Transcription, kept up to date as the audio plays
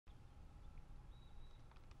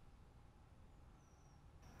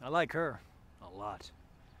I like her. A lot.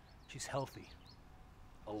 She's healthy.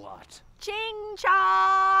 A lot. Ching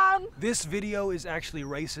chong! This video is actually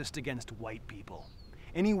racist against white people.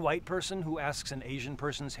 Any white person who asks an Asian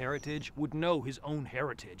person's heritage would know his own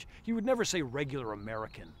heritage. He would never say regular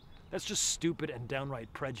American. That's just stupid and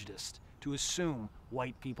downright prejudiced to assume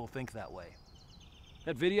white people think that way.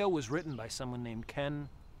 That video was written by someone named Ken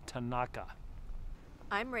Tanaka.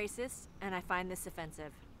 I'm racist, and I find this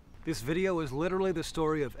offensive. This video is literally the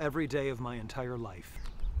story of every day of my entire life.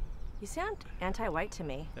 You sound anti-white to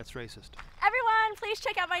me. That's racist. Everyone, please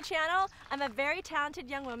check out my channel. I'm a very talented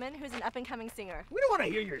young woman who's an up-and-coming singer. We don't want to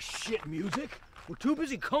hear your shit music. We're too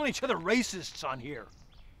busy calling each other racists on here.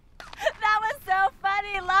 That was so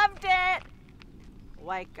funny, loved it!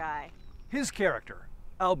 White guy. His character,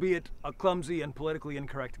 albeit a clumsy and politically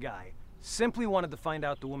incorrect guy, simply wanted to find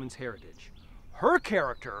out the woman's heritage. Her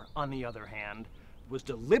character, on the other hand, was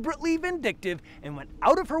deliberately vindictive and went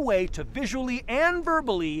out of her way to visually and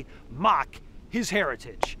verbally mock his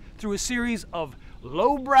heritage through a series of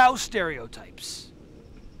lowbrow stereotypes.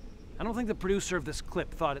 I don't think the producer of this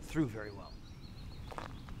clip thought it through very well.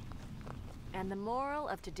 And the moral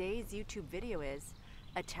of today's YouTube video is,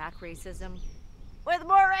 attack racism with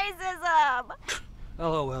more racism!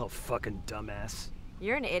 LOL, fucking dumbass.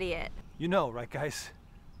 You're an idiot. You know, right guys?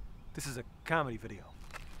 This is a comedy video.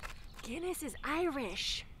 Guinness is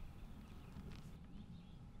Irish.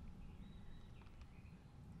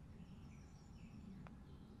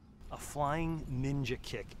 A flying ninja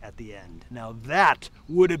kick at the end. Now that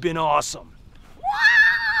would have been awesome.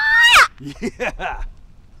 Yeah!